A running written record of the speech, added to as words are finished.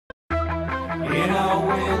in our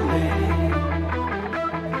willingness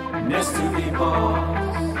to be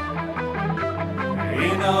boss,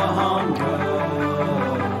 in our hunger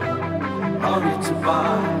to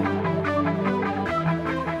buy,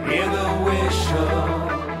 in the wish of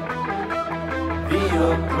the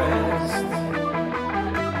oppressed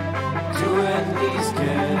to at least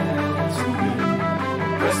get to be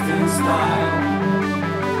dressed in style.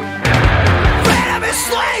 Freedom is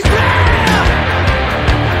slavery,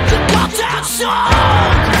 the cult out soul,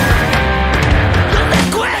 the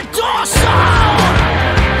liquid dorsal,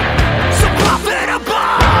 so profitable.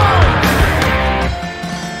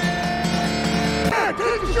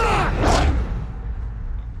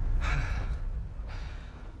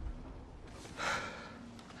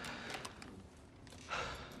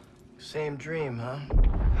 Same dream, huh?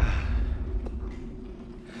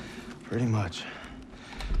 Pretty much.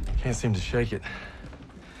 Can't seem to shake it.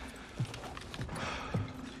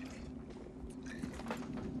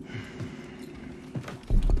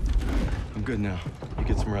 I'm good now. You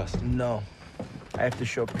get some rest. No. I have to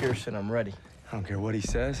show Pearson I'm ready. I don't care what he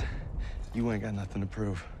says. You ain't got nothing to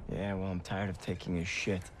prove. Yeah, well, I'm tired of taking his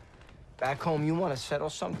shit. Back home, you want to settle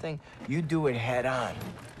something, you do it head on.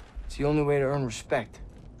 It's the only way to earn respect.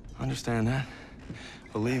 Understand that.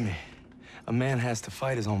 Believe me, a man has to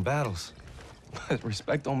fight his own battles. But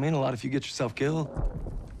respect don't mean a lot if you get yourself killed.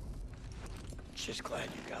 Just glad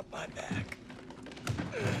you got my back.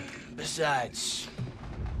 Besides,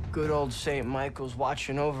 good old St. Michael's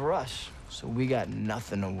watching over us, so we got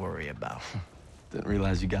nothing to worry about. Didn't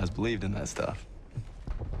realize you guys believed in that stuff.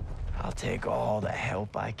 I'll take all the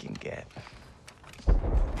help I can get. So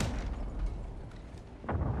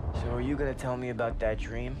are you gonna tell me about that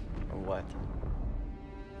dream, or what?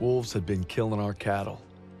 Wolves had been killing our cattle.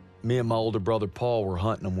 Me and my older brother Paul were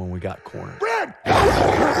hunting them when we got cornered. Brad! Brad,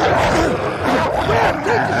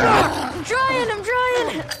 take the shot! I'm trying!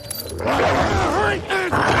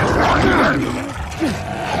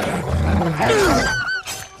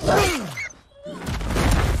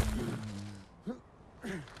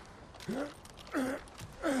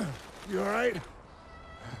 You all right?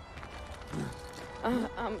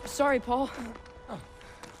 I'm sorry, Paul.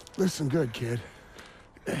 Listen good, kid.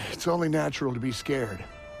 It's only natural to be scared.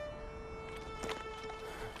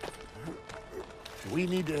 We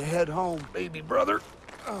need to head home, baby brother.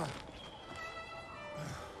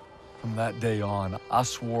 From that day on, I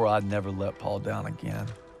swore I'd never let Paul down again.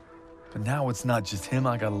 But now it's not just him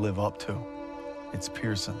I gotta live up to. It's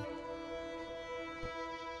Pearson.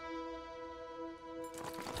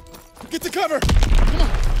 Get to cover! Come on!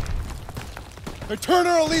 Now,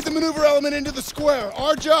 Turner will lead the maneuver element into the square.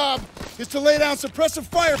 Our job is to lay down suppressive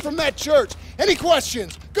fire from that church. Any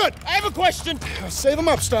questions? Good, I have a question. Save them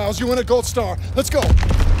up, Styles. You win a gold star. Let's go.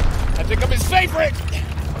 I think I'm his favorite.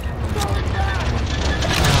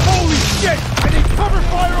 Holy shit! I need cover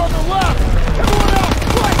fire on the left! Everyone else,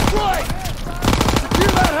 right!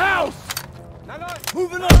 Secure that house!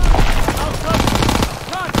 Moving up! I'll cover.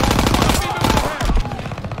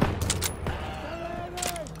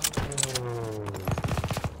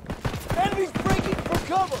 Enemies breaking for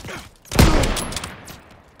cover!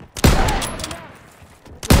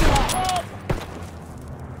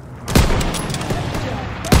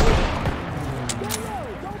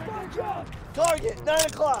 Target, 9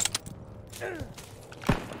 o'clock.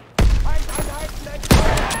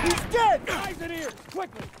 He's dead! Eyes and ears,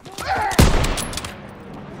 quickly!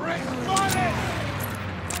 Frank, on it!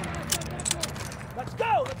 Let's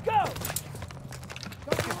go!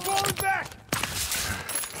 He's falling back!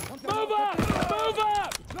 Move up! Move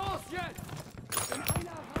up! Los, yes!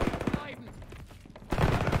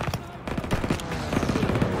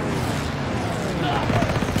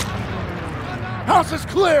 House is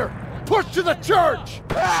clear! Push to the church!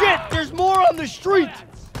 Shit! There's more on the street!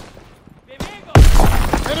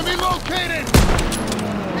 Enemy located!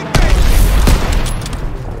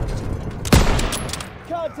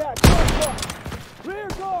 Contact! Rear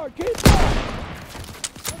guard! Keep up!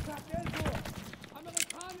 Contact Angela! I'm an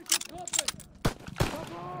iconic equipment!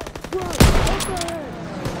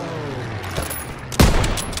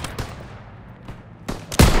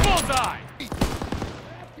 Bullseye!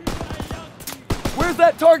 Where's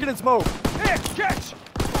that target and smoke? Here, catch!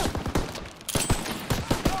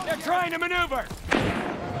 They're trying to maneuver!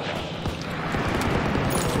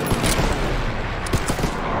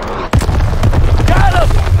 Got him!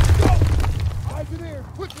 Eyes and ears,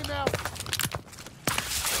 quickly now!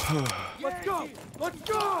 Let's go! Let's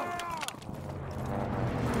go!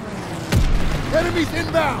 Enemies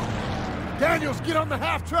inbound! Daniels, get on the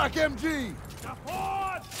half-track MG!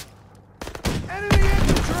 Support! Enemy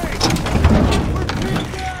infantry! We're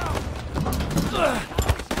pinned down!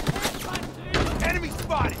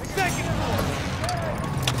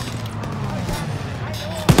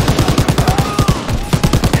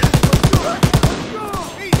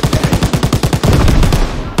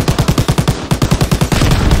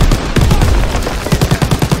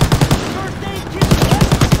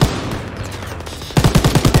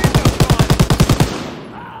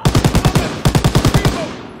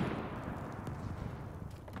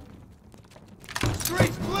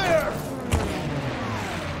 street's clear!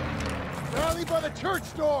 Rally by the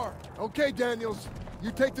church door! Okay, Daniels.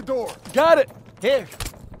 You take the door. Got it! Here.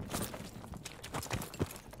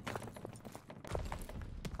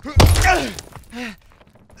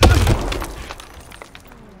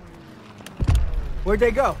 Where'd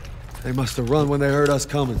they go? They must have run when they heard us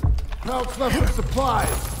coming. Krauts left with supplies.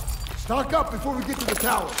 Stock up before we get to the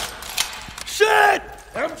tower. Shit!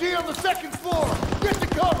 MG on the second floor! Get to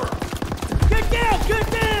cover! Get down!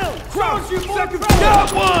 Get down! Krauts, you Second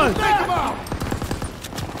got one! Take him out!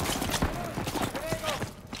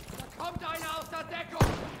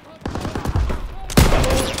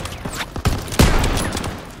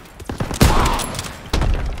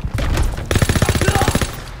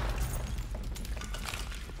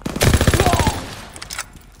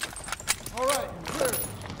 All right, clear.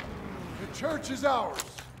 The church is ours.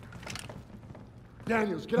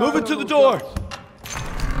 Daniels, get out Moving of to the those door. guns.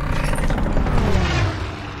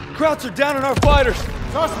 Krauts are down on our fighters.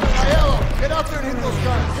 Sussman, Aiello, get out there and hit those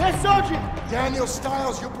guns. Yes, Sergeant! Daniel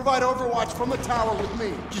Stiles, you'll provide overwatch from the tower with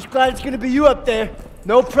me. Just glad it's gonna be you up there.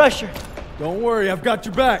 No pressure. Don't worry, I've got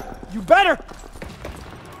your back. You better!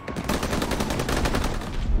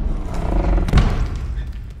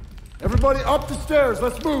 Everybody up the stairs,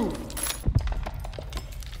 let's move.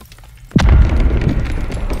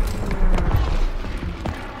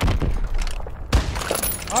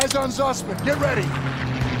 Eyes on Zussman, get ready.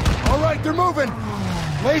 All right, they're moving.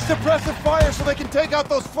 Lay suppressive fire so they can take out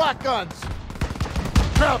those flak guns.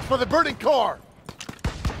 Krauts for the burning car.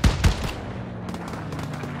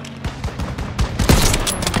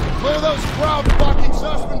 Clear those crowds blocking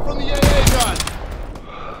Zussman from the AA gun.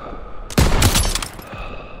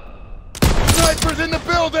 Snipers in the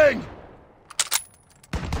building!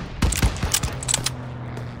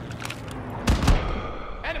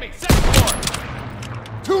 Enemy, second floor!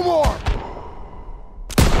 Two more!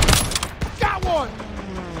 Got one!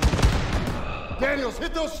 Daniels,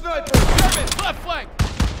 hit those snipers! Germans, left flank!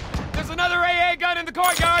 There's another AA gun in the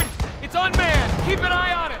courtyard! It's unmanned! Keep an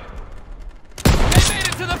eye on it! They made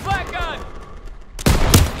it to the flat gun!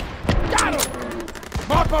 Got him!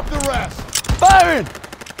 Mop up the rest! Firing!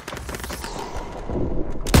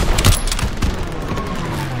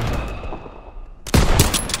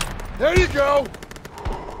 There you go!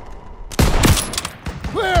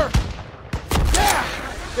 Clear! Yeah!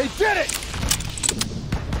 They did it!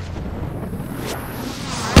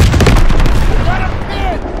 We got him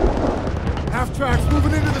pinned! Half-track's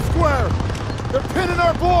moving into the square! They're pinning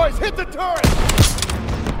our boys! Hit the turret!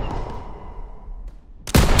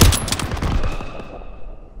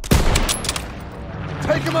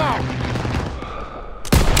 Take him out!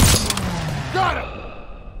 Got him!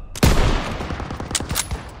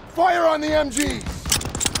 Fire on the MGs!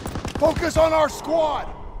 Focus on our squad!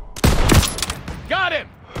 Got him!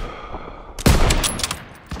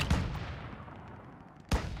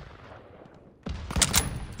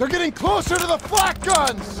 They're getting closer to the flak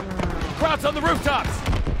guns! Krauts on the rooftops!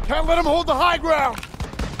 Can't let them hold the high ground!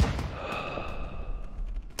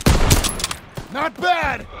 Not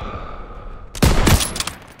bad!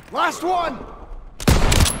 Last one!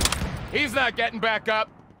 He's not getting back up.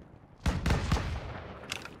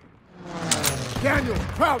 Daniel,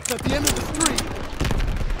 Krauts at the end of the street!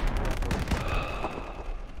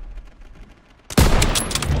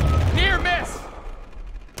 Near miss!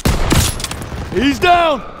 He's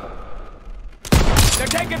down! They're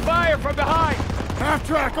taking fire from behind!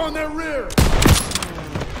 Half-track on their rear!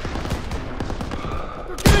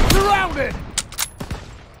 They're getting surrounded!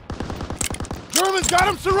 Germans got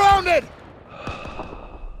them surrounded!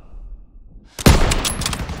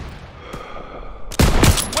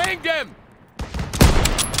 Winged him!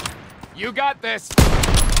 You got this!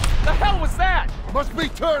 The hell was that? Must be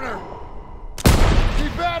Turner!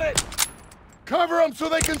 Keep at it! Cover them so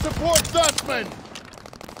they can support Zussman!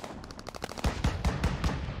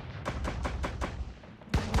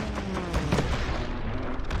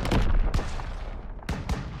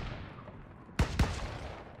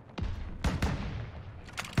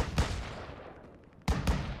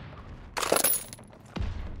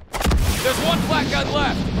 There's one flak gun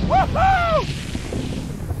left! Woohoo!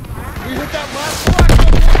 We hit that last flak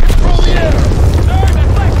gun, we'll control the air! Sir, that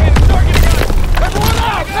flak cannon's targeting us! Everyone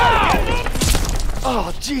out, now!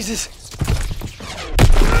 Oh, Jesus!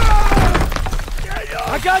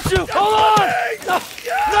 I got you! Hold on!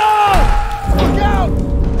 No! Look out!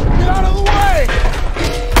 Get out of the way!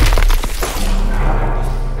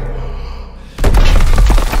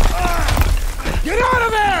 Get out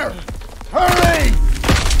of there! Hurry!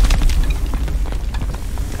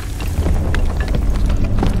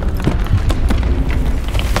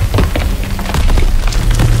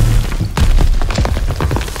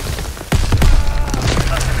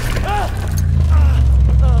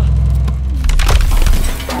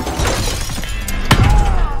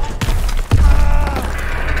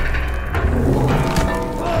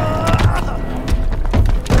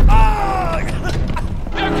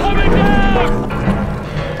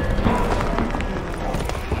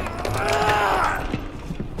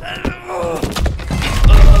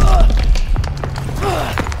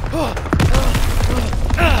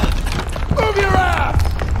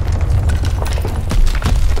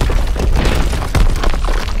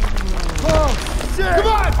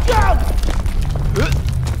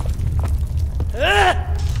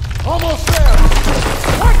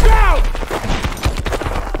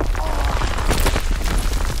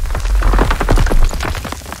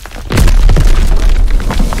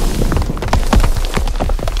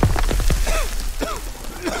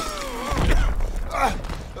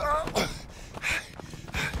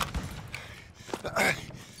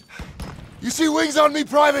 You see wings on me,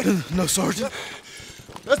 Private? No, Sergeant.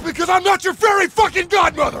 That's because I'm not your fairy fucking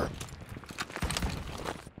godmother!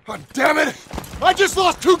 God damn it! I just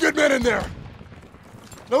lost 2 good men in there!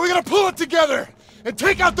 Now we gotta pull it together and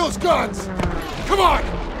take out those guns! Come on!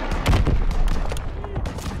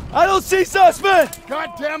 I don't see Sussman! God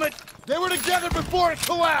damn it! They were together before it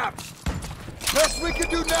collapsed! Best we can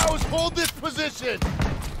do now is hold this position!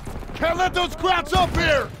 Can't let those crowds up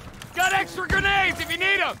here! Got extra grenades if you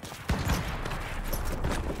need them!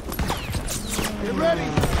 Get ready!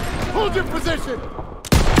 Hold your position!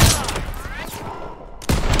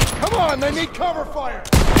 Come on, they need cover fire!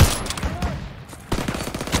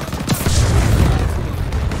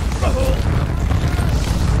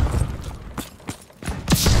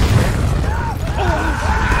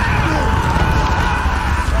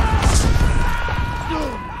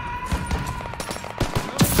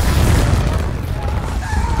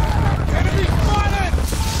 Enemy spotted!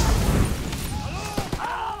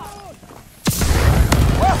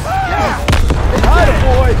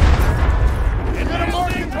 Boy! Get a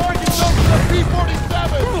marking target zone for the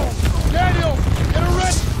P-47! Daniel, get a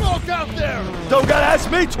red smoke out there! Don't gotta ask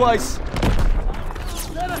me twice!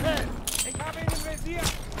 Dead ahead!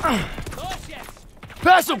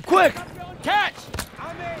 Pass him, quick! Catch!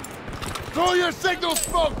 Throw your signal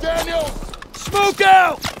smoke, Daniel! Smoke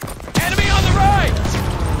out! Enemy on the right!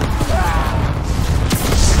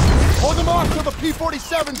 Hold them off till the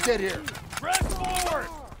P-47s get here! Press forward!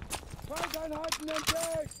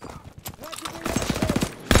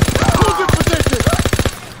 Hold your position!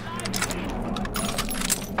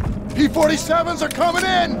 P-47s are coming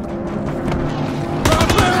in!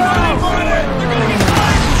 Ground They're gonna get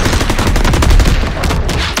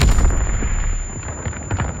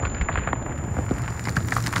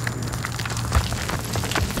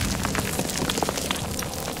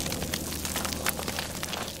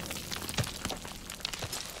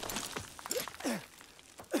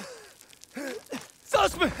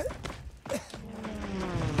Sussman!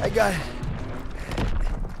 I got it.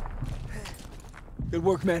 Good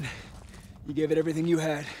work, men. You gave it everything you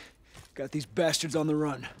had. Got these bastards on the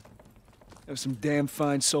run. That was some damn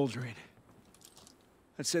fine soldiering.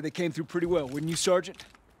 I'd say they came through pretty well, wouldn't you, Sergeant?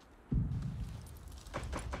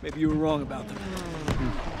 Maybe you were wrong about them.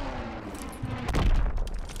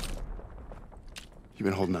 You've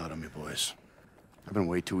been holding out on me, boys. I've been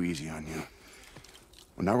way too easy on you.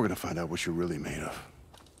 Well, now we're gonna find out what you're really made of.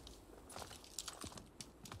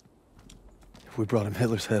 If we brought him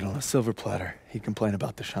Hitler's head on a silver platter, he'd complain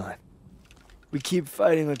about the shine. We keep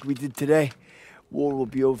fighting like we did today, war will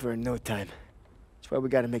be over in no time. That's why we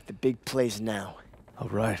gotta make the big plays now. All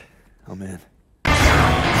right, I'm in.